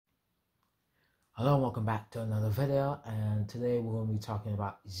Hello, welcome back to another video, and today we're going to be talking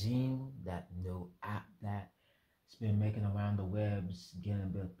about Zeam, that new app that's been making around the webs, getting a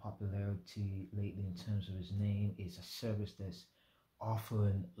bit of popularity lately in terms of its name. It's a service that's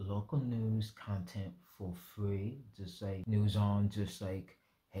offering local news content for free, just like News On, just like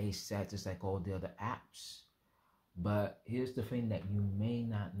Haystack, just like all the other apps. But here's the thing that you may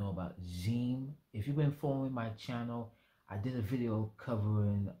not know about Zeam. If you've been following my channel, I did a video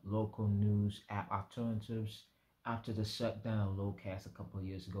covering local news app alternatives after the shutdown of Locast a couple of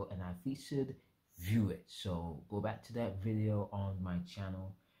years ago, and I featured VUit. So go back to that video on my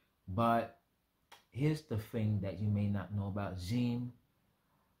channel. But here's the thing that you may not know about Zeam.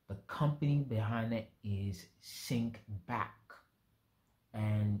 The company behind it is Back,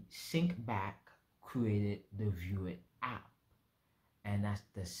 and Back created the VUit app. And that's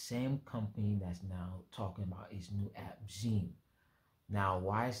the same company that's now talking about its new app, Zeam. Now,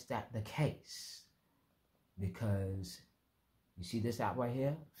 why is that the case? Because you see this app right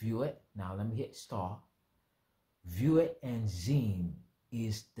here, VUit. Now, let me hit start. VUit and Zeam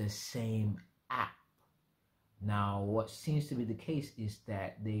is the same app. Now, what seems to be the case is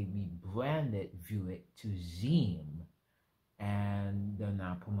that they rebranded VUit to Zeam, and they're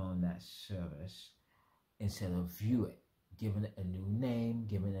now promoting that service instead of VUit, giving it a new name,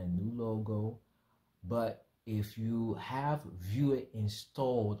 giving it a new logo. But if you have VUit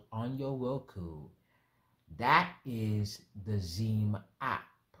installed on your Roku, that is the Zeam app.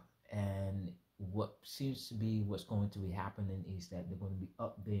 And what seems to be what's going to be happening is that they're going to be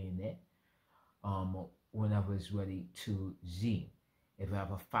updating it whenever it's ready to Zeam. If you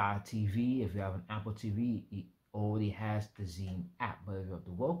have a Fire TV, if you have an Apple TV, it already has the Zeam app. But if you have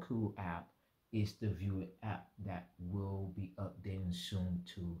the Roku app, it's the VUit app that will be updating soon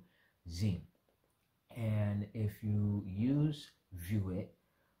to Zeam. And if you use VUit,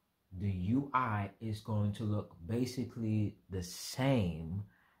 the UI is going to look basically the same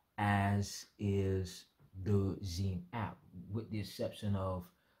as is the Zeam app, with the exception of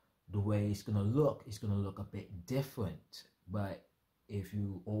the way it's going to look. It's going to look a bit different. But if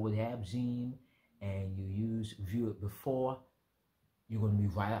you already have Zeam and you use VUit before, you're going to be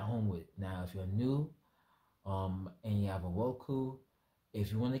right at home with it. Now, if you're new and you have a Roku,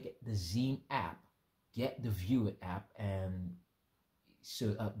 if you want to get the Zeam app, get the VUit app, and it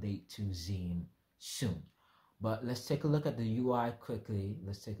should update to Zeam soon. But let's take a look at the UI quickly.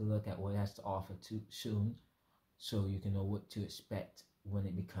 Let's take a look at what it has to offer soon, so you can know what to expect when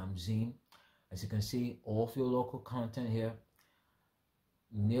it becomes Zeam. As you can see, all of your local content here.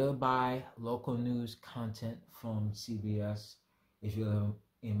 Nearby local news content from CBS. If you're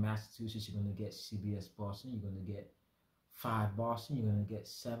in Massachusetts, you're going to get CBS Boston, you're going to get 5 Boston, you're going to get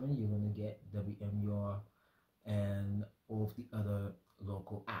 7, you're going to get WMUR, and all of the other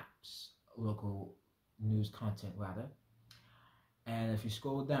local apps, local news content rather. And if you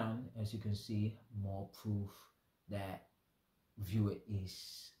scroll down, as you can see, more proof that VUit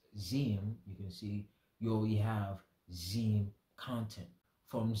is Zeam. You can see you already have Zeam content.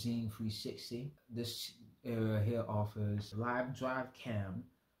 From Zeam 360, this area here offers live drive cam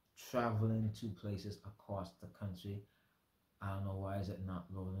traveling to places across the country. I don't know why is it not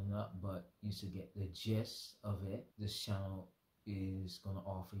loading up, but you should get the gist of it. This channel is going to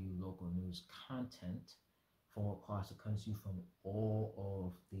offer you local news content from across the country, from all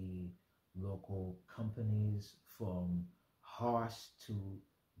of the local companies, from Harsh to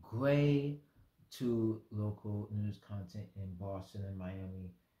Gray, to local news content in Boston and Miami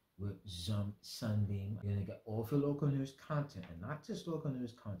with Sunbeam. You're gonna get all of your local news content, and not just local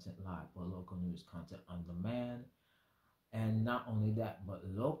news content live, but local news content on demand. And not only that, but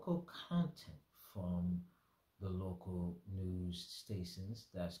local content from the local news stations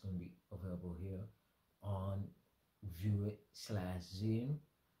that's going to be available here on VUit/Zeam.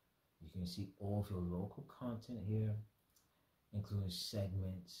 You can see all of your local content here, including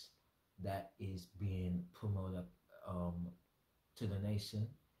segments that is being promoted to the nation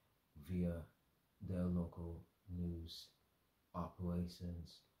via their local news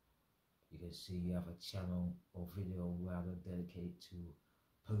operations. You can see you have a channel or video rather dedicated to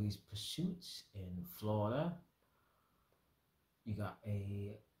police pursuits in Florida. You got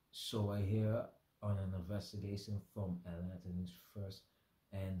a show right here on an investigation from Atlanta News First,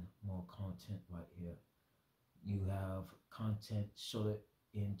 and more content right here. You have content sorted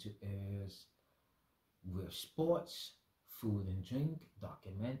into areas with sports, food and drink,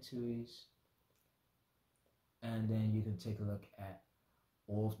 documentaries, and then you can take a look at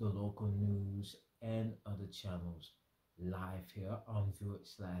all of the local news and other channels live here on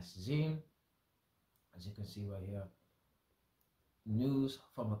VUit/Zeam. As you can see right here, news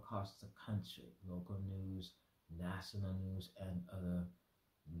from across the country, local news, national news, and other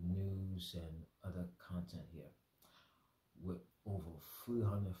news and other content here with over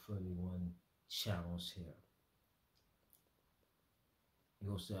 331 channels here.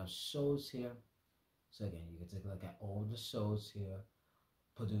 You also have shows here. So again, you can take a look at all the shows here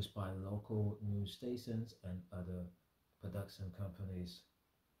produced by local news stations and other production companies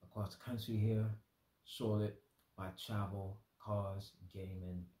across the country here, sorted by travel, cars,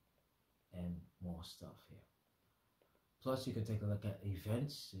 gaming, and more stuff here. Plus, you can take a look at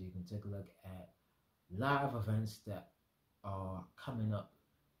events. So you can take a look at live events that are coming up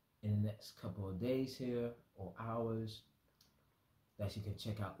in the next couple of days here or hours that you can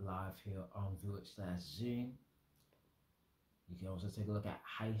check out live here on VUit/Zeam. You can also take a look at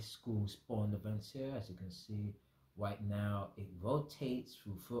high school sporting events here. As you can see right now, it rotates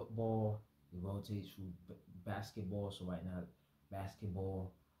through football, it rotates through basketball. So right now,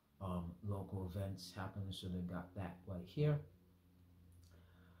 basketball local events happening, so they got that right here.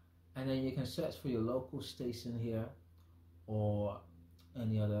 And then you can search for your local station here or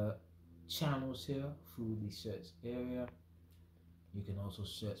any other channels here through the search area. You can also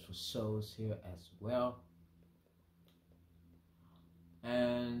search for shows here as well.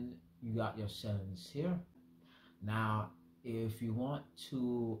 And you got your settings here. Now, if you want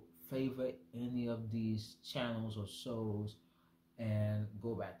to favorite any of these channels or shows and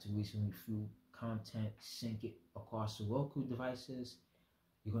go back to recently viewed content, sync it across the Roku devices,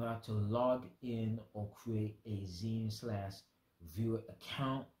 you're gonna have to log in or create a Zeam/VUit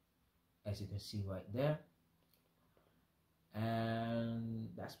account, as you can see right there. And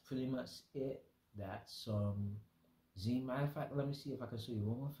that's pretty much it. That's Zeam. Matter of fact, let me see if I can show you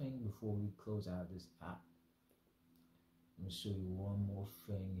one more thing before we close out this app. Let me show you one more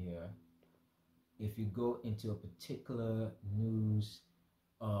thing here. If you go into a particular news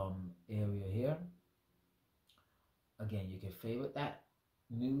area here, again, you can favorite that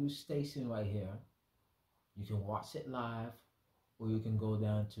news station right here. You can watch it live, or you can go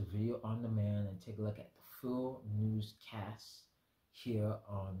down to video on demand and take a look at the full newscast here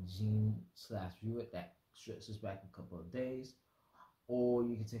on Zeam/VUit that stretches back a couple of days, or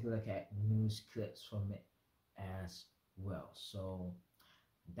you can take a look at news clips from it as well. So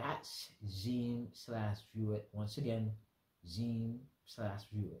that's Zeam/VUit. Once again,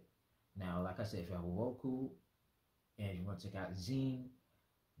 Zeam/VUit. Now, like I said, if you have a Roku and you want to check out Zeam,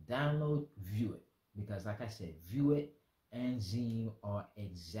 download VUit, because like I said, VUit and Zeam are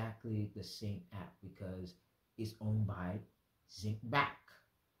exactly the same app because it's owned by Zinc Back.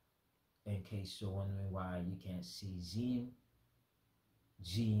 In case you're wondering why you can't see Zeam,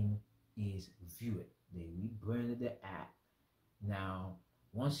 Zeam is VUit. They rebranded the app. Now,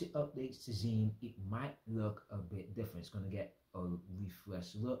 once it updates to Zeam, it might look a bit different. It's going to get a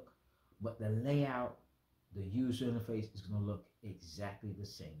refreshed look, but the layout, the user interface is going to look exactly the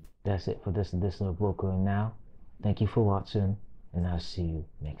same. That's it for this edition of Roku and Now. Thank you for watching, and I'll see you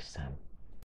next time.